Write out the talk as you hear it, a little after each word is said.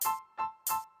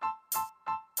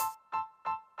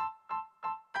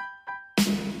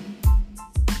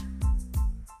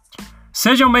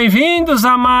Sejam bem-vindos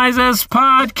a mais esse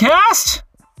podcast.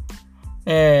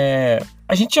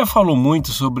 A gente já falou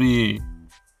muito sobre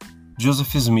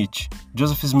Joseph Smith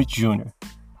Jr.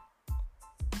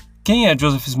 Quem é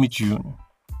Joseph Smith Jr.?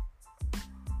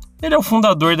 Ele é o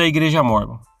fundador da Igreja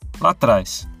Mórmon, lá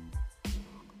atrás.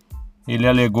 Ele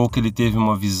alegou que ele teve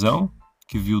uma visão,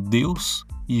 que viu Deus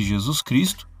e Jesus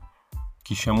Cristo,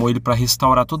 que chamou ele para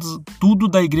restaurar tudo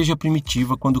da igreja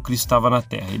primitiva quando Cristo estava na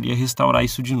Terra. Ele ia restaurar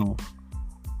isso de novo.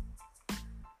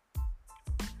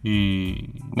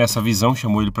 E nessa visão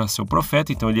chamou ele para ser o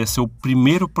profeta, então ele ia ser o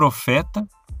primeiro profeta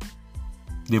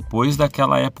depois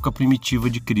daquela época primitiva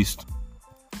de Cristo.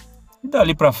 E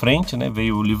dali para frente,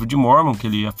 veio o livro de Mórmon, que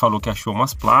ele falou que achou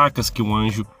umas placas que um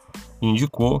anjo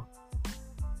indicou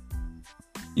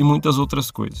e muitas outras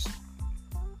coisas.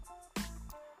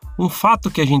 Um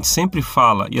fato que a gente sempre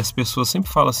fala, e as pessoas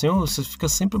sempre falam assim, você fica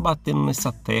sempre batendo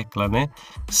nessa tecla,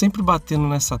 Sempre batendo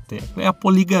nessa tecla, é a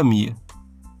poligamia.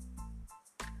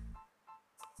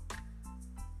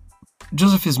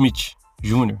 Joseph Smith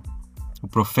Jr., o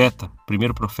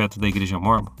primeiro profeta da Igreja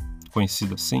Mórmon,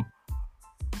 conhecido assim,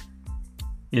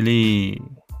 ele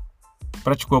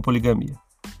praticou a poligamia.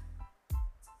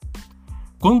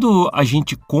 Quando a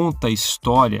gente conta a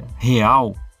história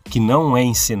real, que não é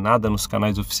ensinada nos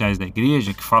canais oficiais da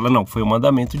igreja, que fala, não, foi o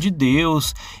mandamento de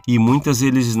Deus, e muitas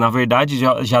vezes, na verdade,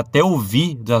 já até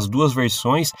ouvi das duas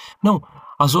versões, não,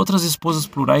 as outras esposas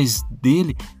plurais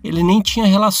dele, ele nem tinha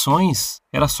relações,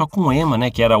 era só com Emma,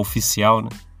 que era oficial,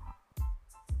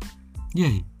 E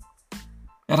aí?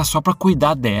 Era só para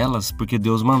cuidar delas, porque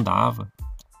Deus mandava.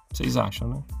 Vocês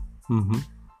acham, Uhum.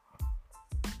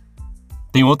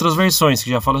 Tem outras versões que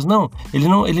já falam assim, não,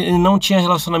 ele não tinha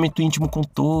relacionamento íntimo com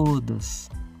todas.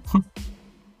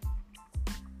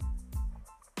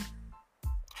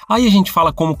 Aí a gente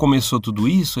fala como começou tudo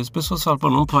isso, as pessoas falam,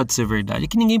 não pode ser verdade, é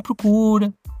que ninguém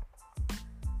procura.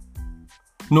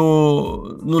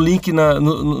 No link,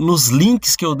 nos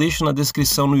links que eu deixo na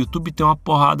descrição no YouTube tem uma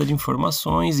porrada de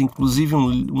informações, inclusive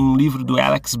um livro do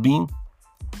Alex Bean,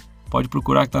 pode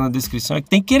procurar que está na descrição, é que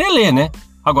tem que querer ler,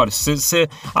 Agora, se você...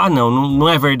 não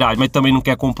é verdade, mas também não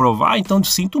quer comprovar, então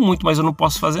sinto muito, mas eu não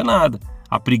posso fazer nada.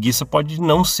 A preguiça pode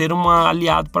não ser um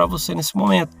aliado para você nesse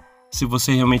momento, se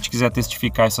você realmente quiser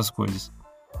testificar essas coisas.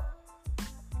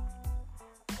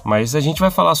 Mas a gente vai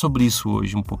falar sobre isso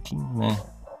hoje um pouquinho,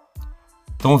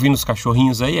 Estão ouvindo os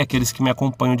cachorrinhos aí? Aqueles que me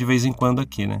acompanham de vez em quando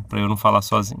aqui, para eu não falar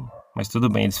sozinho. Mas tudo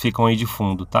bem, eles ficam aí de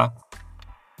fundo, tá?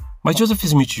 Mas Joseph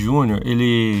Smith Jr.,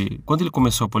 quando ele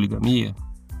começou a poligamia,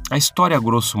 a história, a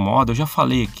grosso modo, eu já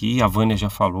falei aqui, a Vânia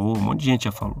já falou, um monte de gente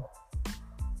já falou.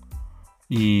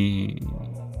 E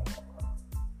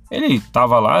ele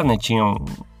estava lá,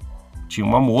 tinha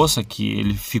uma moça que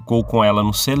ele ficou com ela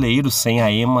no celeiro, sem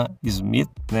a Emma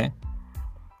Smith,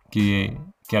 que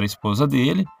era a esposa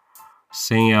dele,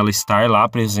 sem ela estar lá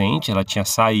presente, ela tinha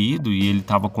saído e ele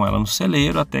estava com ela no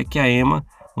celeiro, até que a Emma,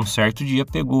 um certo dia,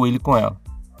 pegou ele com ela,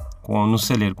 no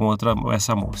celeiro, com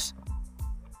essa moça.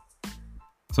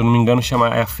 Se eu não me engano, chama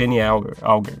a Fanny Alger,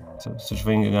 se eu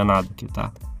estiver enganado aqui,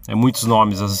 tá? É muitos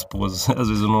nomes as esposas, às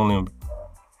vezes eu não lembro.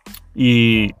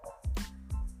 E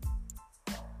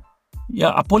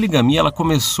a poligamia, ela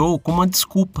começou com uma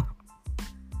desculpa.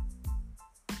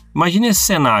 Imagina esse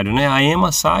cenário, A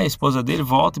Emma sai, a esposa dele,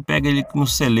 volta e pega ele no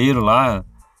celeiro lá,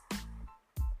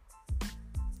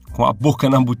 com a boca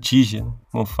na botija,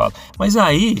 como fala. Mas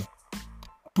aí,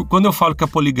 quando eu falo que a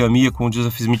poligamia com o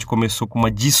Joseph Smith começou com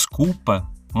uma desculpa,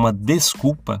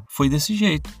 foi desse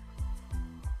jeito.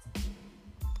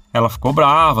 Ela ficou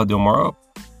brava, deu um maior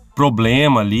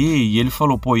problema ali, e ele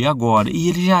falou, e agora? E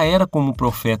ele já era como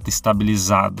profeta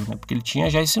estabilizado, Porque ele tinha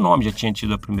já esse nome, já tinha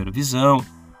tido a primeira visão,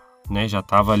 já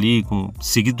estava ali com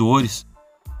seguidores.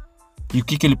 E o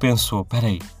que ele pensou?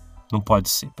 Peraí, não pode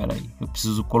ser, eu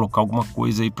preciso colocar alguma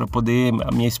coisa aí para poder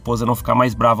a minha esposa não ficar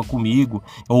mais brava comigo,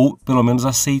 ou pelo menos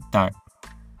aceitar.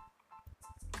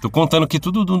 Tô contando aqui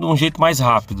tudo de um jeito mais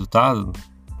rápido, tá?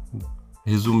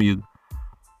 Resumido.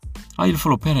 Aí ele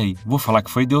falou, vou falar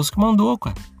que foi Deus que mandou,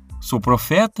 cara. Sou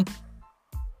profeta,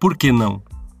 por que não?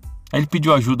 Aí ele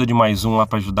pediu ajuda de mais um lá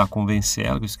para ajudar a convencer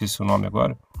ela, que eu esqueci o nome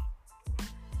agora.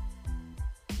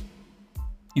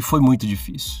 E foi muito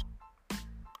difícil.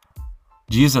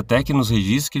 Diz até que nos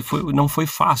registros que não foi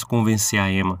fácil convencer a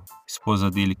Emma,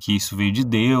 esposa dele, que isso veio de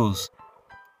Deus.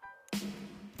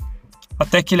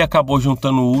 Até que ele acabou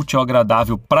juntando o útil ao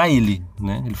agradável para ele,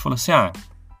 Ele falou assim,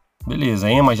 beleza,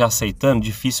 a Emma já aceitando,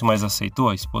 difícil, mas aceitou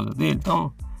a esposa dele,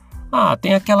 então,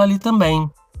 tem aquela ali também.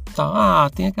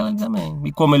 Tem aquela ali também.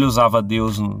 E como ele usava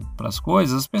Deus para as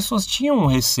coisas, as pessoas tinham um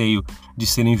receio de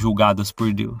serem julgadas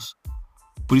por Deus.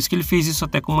 Por isso que ele fez isso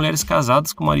até com mulheres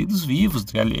casadas com maridos vivos.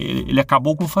 Ele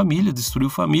acabou com famílias, destruiu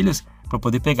famílias para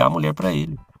poder pegar a mulher para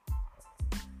ele.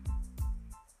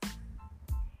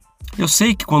 Eu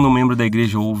sei que quando um membro da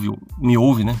igreja me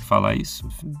ouve, né, falar isso,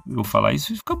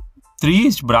 fica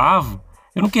triste, bravo.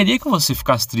 Eu não queria que você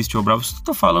ficasse triste ou bravo. Eu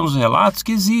estou falando os relatos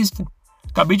que existem.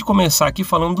 Acabei de começar aqui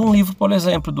falando de um livro, por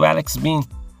exemplo, do Alex Bean.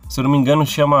 Se eu não me engano,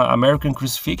 chama American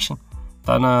Crucifixion.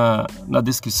 Está na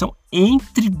descrição,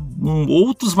 entre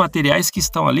outros materiais que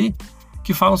estão ali,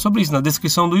 que falam sobre isso, na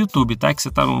descrição do YouTube, tá? Que você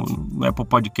está no Apple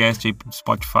Podcast, aí,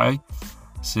 Spotify,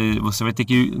 você vai ter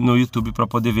que ir no YouTube para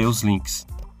poder ver os links.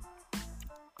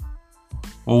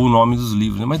 Ou o nome dos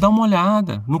livros, né? Mas dá uma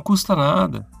olhada, não custa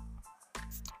nada.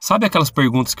 Sabe aquelas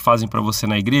perguntas que fazem para você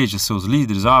na igreja, seus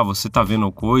líderes? Você tá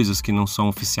vendo coisas que não são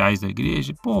oficiais da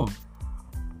igreja? Pô,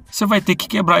 você vai ter que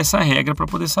quebrar essa regra para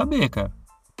poder saber, cara.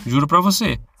 Juro pra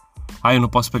você. Eu não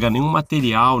posso pegar nenhum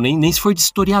material, nem se for de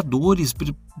historiadores,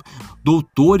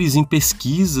 doutores em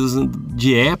pesquisas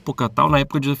de época, tal, na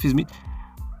época de Joseph Smith.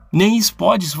 Nem isso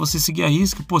pode, se você seguir a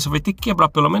risca. Pô, você vai ter que quebrar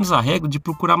pelo menos a regra de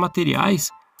procurar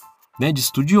materiais, né, de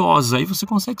estudiosos. Aí você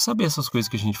consegue saber essas coisas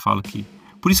que a gente fala aqui.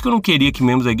 Por isso que eu não queria que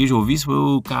membros da igreja ouvissem.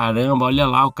 Caramba, olha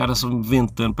lá, o cara só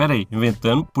inventando. Peraí,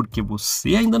 inventando porque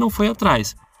você ainda não foi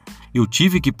atrás. Eu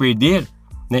tive que perder,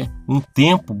 né, um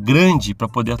tempo grande para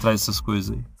poder ir atrás dessas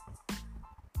coisas aí.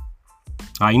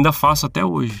 Ainda faço até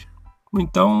hoje.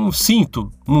 Então, sinto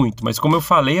muito, mas como eu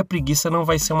falei, a preguiça não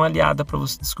vai ser uma aliada para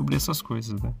você descobrir essas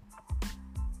coisas, né?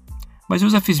 Mas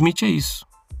Joseph Smith é isso.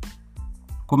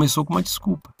 Começou com uma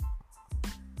desculpa.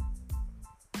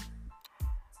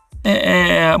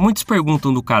 Muitos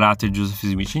perguntam do caráter de Joseph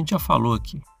Smith, a gente já falou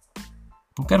aqui.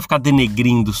 Não quero ficar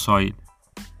denegrindo só ele.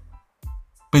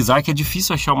 Apesar que é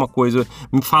difícil achar uma coisa.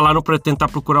 Me falaram para tentar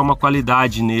procurar uma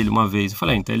qualidade nele uma vez. Eu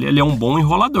falei, então ele é um bom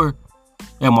enrolador.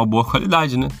 É uma boa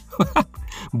qualidade, né?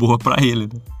 Boa para ele,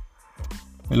 né?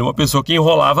 Ele é uma pessoa que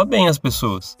enrolava bem as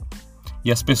pessoas.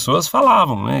 E as pessoas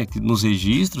falavam, né, nos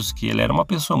registros, que ele era uma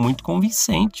pessoa muito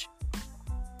convincente.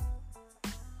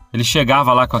 Ele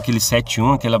chegava lá com aquele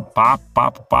 7-1, aquele papo,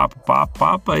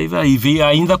 e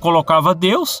ainda colocava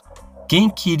Deus. Quem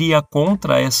queria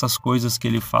contra essas coisas que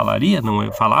ele falaria,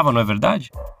 falava, não é verdade?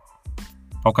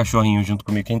 Olha o cachorrinho junto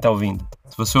comigo, quem tá ouvindo?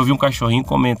 Se você ouvir um cachorrinho,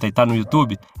 comenta aí, tá no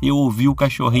YouTube? Eu ouvi o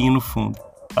cachorrinho no fundo.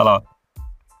 Olha lá,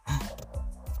 ó.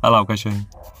 Olha lá o cachorrinho.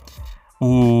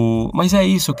 Mas é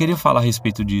isso, eu queria falar a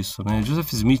respeito disso, né?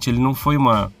 Joseph Smith, ele não foi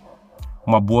uma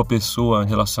boa pessoa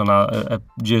relacionada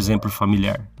de exemplo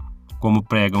familiar, como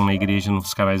pregam na igreja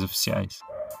nos canais oficiais.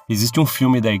 Existe um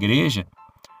filme da igreja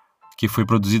que foi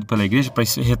produzido pela igreja para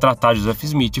retratar Joseph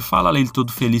Smith, e fala ele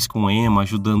todo feliz com Emma,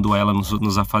 ajudando ela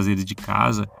nos afazeres de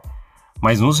casa.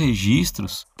 Mas nos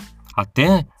registros,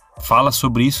 até fala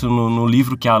sobre isso no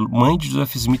livro que a mãe de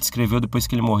Joseph Smith escreveu depois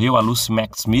que ele morreu, a Lucy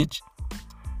Mack Smith.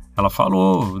 Ela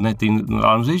falou, né, tem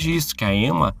lá nos registros, que a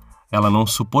Emma, ela não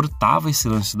suportava esse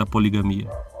lance da poligamia.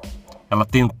 Ela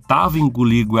tentava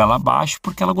engolir goela abaixo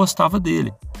porque ela gostava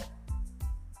dele.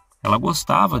 Ela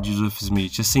gostava de Joseph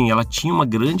Smith, assim, ela tinha uma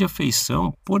grande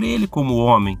afeição por ele como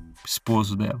homem,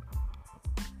 esposo dela.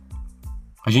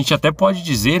 A gente até pode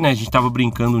dizer, né, a gente estava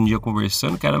brincando um dia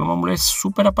conversando, que ela era uma mulher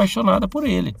super apaixonada por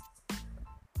ele.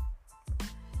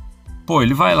 Pô,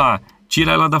 ele vai lá,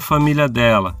 tira ela da família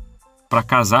dela para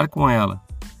casar com ela.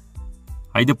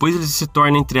 Aí depois ele se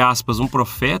torna, entre aspas, um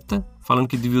profeta, falando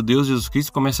que viu Deus, Jesus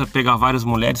Cristo, começa a pegar várias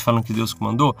mulheres falando que Deus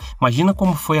comandou. Imagina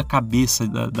como foi a cabeça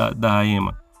da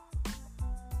Emma.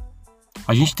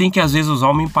 A gente tem que, às vezes, usar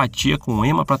uma empatia com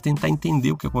Emma para tentar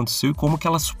entender o que aconteceu e como que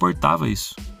ela suportava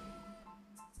isso.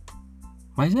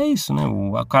 Mas é isso, né?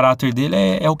 O caráter dele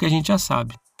é o que a gente já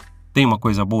sabe. Tem uma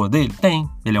coisa boa dele? Tem.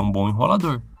 Ele é um bom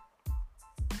enrolador.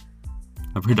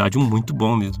 Na verdade, um muito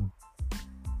bom mesmo.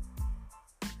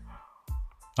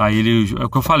 Aí ele, é o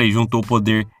que eu falei, juntou o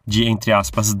poder de, entre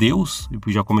aspas, Deus,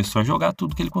 e já começou a jogar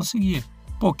tudo que ele conseguia.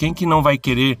 Pô, quem que não vai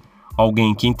querer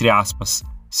alguém que, entre aspas,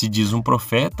 se diz um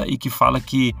profeta e que fala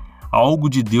que algo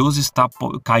de Deus está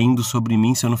caindo sobre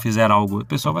mim se eu não fizer algo? A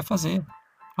pessoa vai fazer.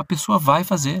 A pessoa vai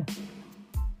fazer.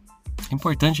 É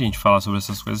importante a gente falar sobre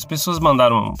essas coisas.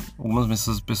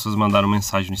 Algumas pessoas mandaram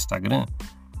mensagem no Instagram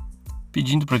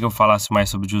pedindo para que eu falasse mais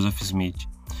sobre Joseph Smith.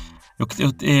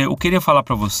 Eu queria falar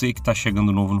para você que está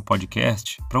chegando novo no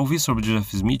podcast, para ouvir sobre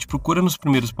Joseph Smith, procura nos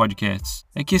primeiros podcasts.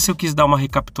 É que esse eu quis dar uma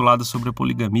recapitulada sobre a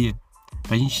poligamia,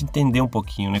 para a gente entender um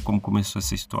pouquinho, né, como começou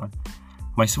essa história.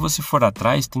 Mas se você for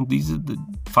atrás,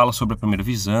 fala sobre a primeira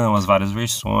visão, as várias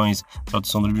versões,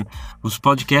 tradução do livro, os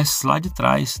podcasts lá de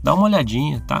trás. Dá uma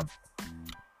olhadinha, tá?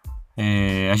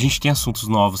 A gente tem assuntos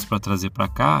novos para trazer para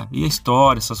cá, e a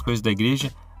história, essas coisas da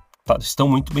igreja, estão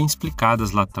muito bem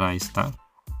explicadas lá atrás, tá?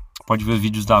 Pode ver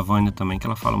vídeos da Vânia também, que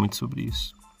ela fala muito sobre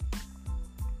isso.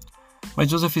 Mas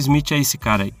Joseph Smith é esse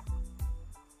cara aí.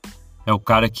 É o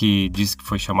cara que diz que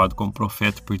foi chamado como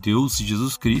profeta por Deus e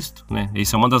Jesus Cristo, né?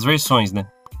 Essa é uma das versões, né?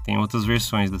 Tem outras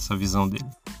versões dessa visão dele.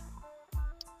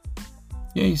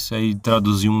 E é isso. Aí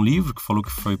traduziu um livro que falou que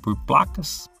foi por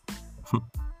placas.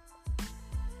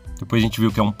 Depois a gente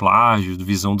viu que é um plágio,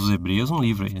 Visão dos Hebreus, um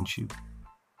livro aí antigo.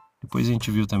 Depois a gente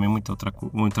viu também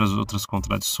muitas outras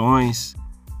contradições.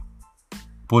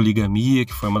 Poligamia,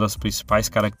 que foi uma das principais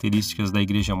características da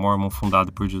Igreja Mórmon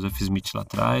fundada por Joseph Smith lá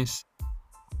atrás.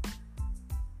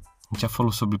 A gente já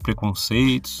falou sobre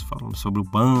preconceitos, falando sobre o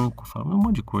banco, falando um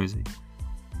monte de coisa aí.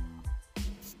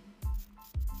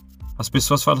 As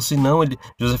pessoas falam assim, não,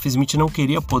 Joseph Smith não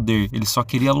queria poder, ele só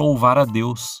queria louvar a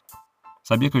Deus.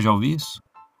 Sabia que eu já ouvi isso?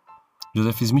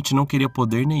 Joseph Smith não queria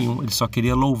poder nenhum, ele só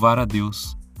queria louvar a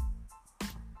Deus.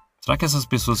 Será que essas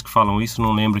pessoas que falam isso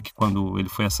não lembram que quando ele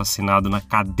foi assassinado na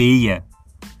cadeia,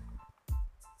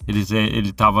 ele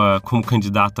estava como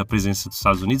candidato à presidência dos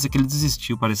Estados Unidos? É que ele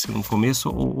desistiu, parece que no começo,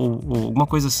 ou alguma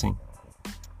coisa assim.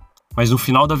 Mas no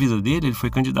final da vida dele, ele foi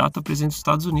candidato à presidência dos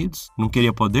Estados Unidos. Não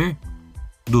queria poder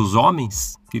dos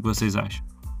homens? O que vocês acham?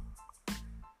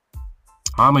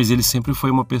 Ah, mas ele sempre foi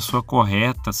uma pessoa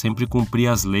correta, sempre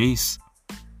cumpria as leis.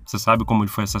 Você sabe como ele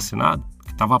foi assassinado?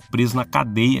 Porque estava preso na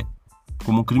cadeia,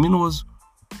 como um criminoso.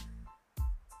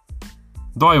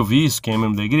 Dói ouvir isso, quem é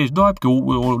membro da igreja? Dói, porque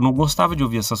eu não gostava de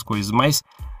ouvir essas coisas, mas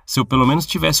se eu pelo menos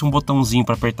tivesse um botãozinho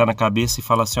para apertar na cabeça e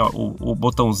falar assim, ó, o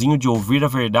botãozinho de ouvir a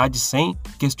verdade sem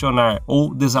questionar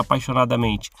ou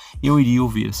desapaixonadamente, eu iria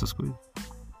ouvir essas coisas.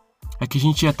 É que a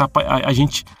gente já tá,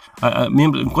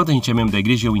 enquanto a gente é membro da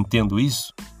igreja, eu entendo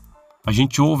isso, a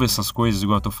gente ouve essas coisas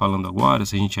igual eu tô falando agora,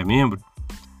 se a gente é membro,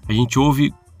 a gente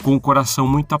ouve com o coração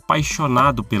muito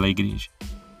apaixonado pela igreja.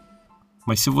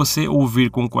 Mas se você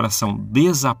ouvir com o coração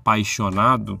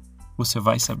desapaixonado, você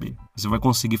vai saber. Você vai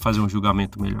conseguir fazer um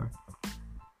julgamento melhor.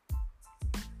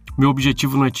 Meu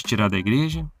objetivo não é te tirar da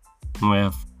igreja, não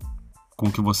é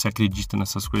com que você acredita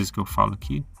nessas coisas que eu falo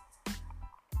aqui.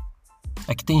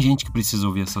 É que tem gente que precisa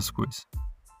ouvir essas coisas.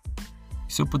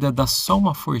 Se eu puder dar só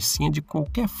uma forcinha de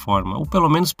qualquer forma, ou pelo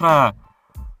menos para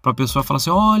a pessoa falar assim,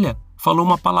 olha, falou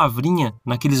uma palavrinha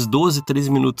naqueles 12,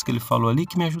 13 minutos que ele falou ali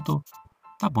que me ajudou.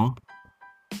 Tá bom.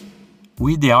 O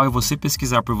ideal é você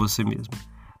pesquisar por você mesmo.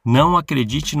 Não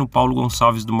acredite no Paulo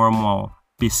Gonçalves do Mormon.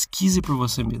 Pesquise por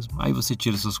você mesmo. Aí você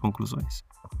tira suas conclusões.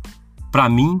 Para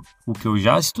mim, o que eu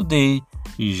já estudei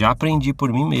e já aprendi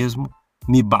por mim mesmo,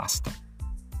 me basta.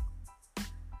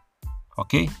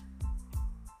 Ok?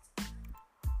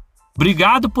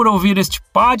 Obrigado por ouvir este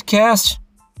podcast.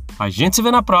 A gente se vê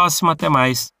na próxima. Até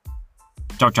mais.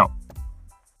 Tchau, tchau.